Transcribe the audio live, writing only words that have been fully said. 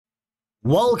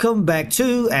Welcome back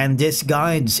to and this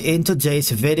guides. In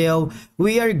today's video,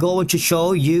 we are going to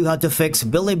show you how to fix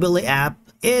BiliBili app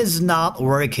is not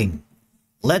working.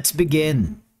 Let's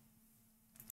begin.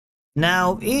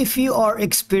 Now, if you are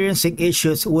experiencing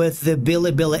issues with the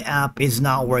BiliBili app is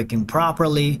not working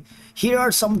properly, here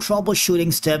are some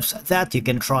troubleshooting steps that you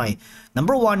can try.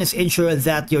 Number one is ensure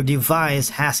that your device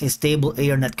has a stable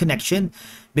internet connection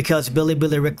because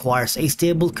BiliBili requires a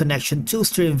stable connection to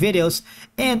stream videos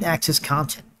and access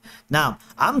content. Now,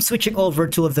 I'm switching over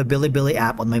to the BiliBili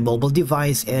app on my mobile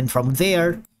device, and from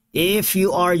there, if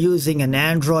you are using an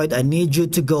Android, I need you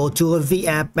to go to the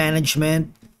app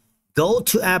management, go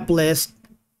to app list,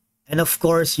 and of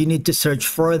course, you need to search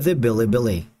for the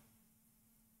BiliBili.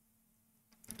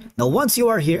 Now, once you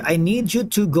are here, I need you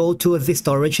to go to the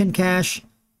storage and cache.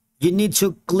 You need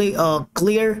to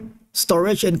clear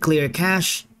storage and clear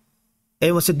cache.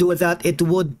 And once you do that, it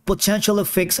would potentially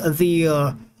fix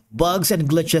the bugs and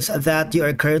glitches that you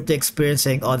are currently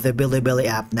experiencing on the BiliBili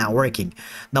app not working.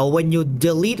 Now, when you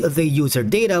delete the user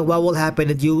data, what will happen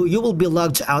is you will be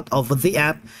logged out of the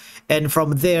app. And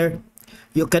from there,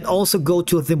 you can also go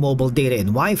to the mobile data and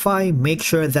Wi-Fi, make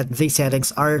sure that the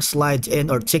settings are slid in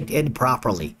or ticked in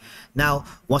properly. Now,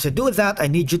 once you do that, I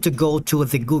need you to go to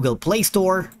the Google Play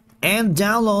Store and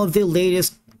download the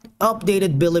latest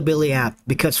updated BiliBili app,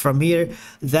 because from here,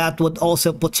 that would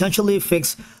also potentially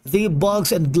fix the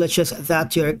bugs and glitches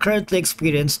that you're currently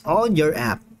experiencing on your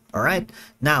app. Alright,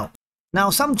 now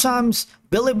sometimes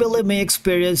BiliBili may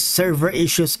experience server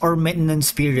issues or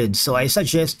maintenance periods, so I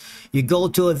suggest you go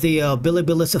to the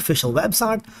BiliBili's official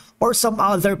website or some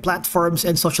other platforms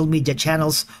and social media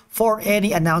channels for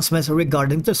any announcements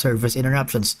regarding the service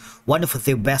interruptions. One of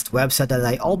the best websites that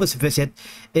I always visit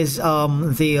is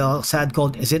the site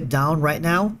called Is It Down Right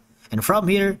Now? And from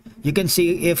here, you can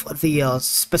see if the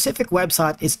specific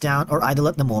website is down or idle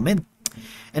at the moment.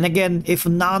 And again, if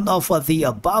none of the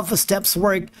above steps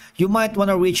work, you might want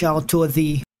to reach out to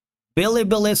the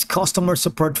BiliBili's customer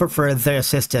support for further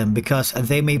assistance, because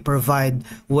they may provide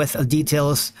with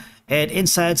details and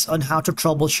insights on how to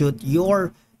troubleshoot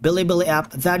your BiliBili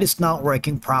app that is not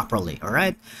working properly.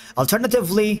 Alright?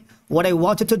 Alternatively, what I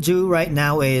want you to do right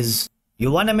now is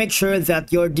you want to make sure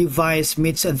that your device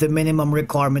meets the minimum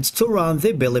requirements to run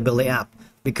the BiliBili app,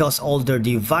 because older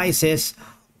devices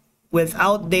with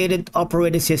outdated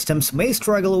operating systems may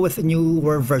struggle with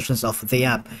newer versions of the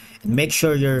app. And make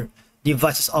sure your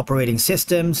device's operating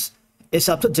systems is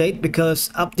up to date, because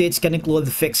updates can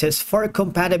include fixes for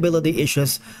compatibility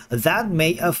issues that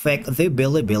may affect the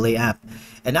BiliBili app.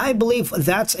 And I believe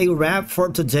that's a wrap for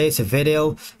today's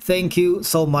video. Thank you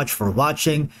so much for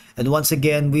watching, and once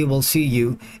again, we will see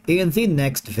you in the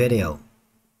next video.